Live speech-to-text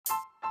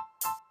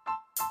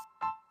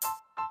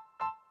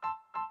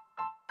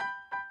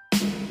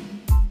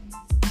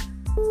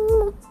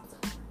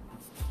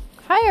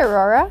Hi,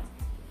 Aurora.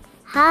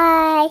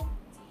 Hi. Do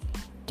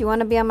you want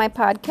to be on my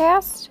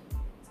podcast?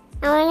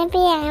 I want to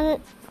be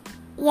on.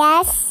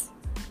 Yes.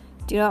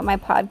 Do you know what my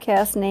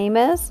podcast name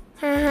is?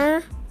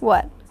 Uh-huh.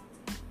 What?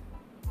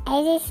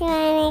 I just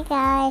want to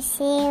go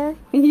see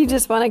you. You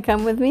just want to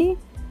come with me?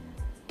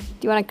 Do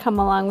you want to come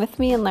along with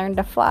me and learn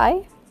to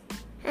fly?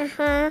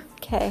 Uh-huh.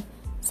 Okay.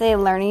 Say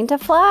learning to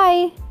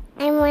fly.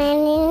 I'm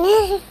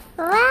learning to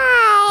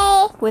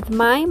fly. With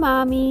my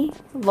mommy,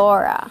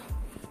 Laura.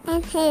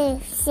 And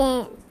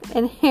Harrison.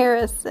 And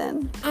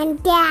Harrison.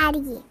 And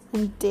Daddy.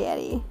 And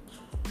Daddy.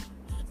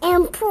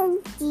 And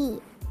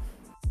Pookie.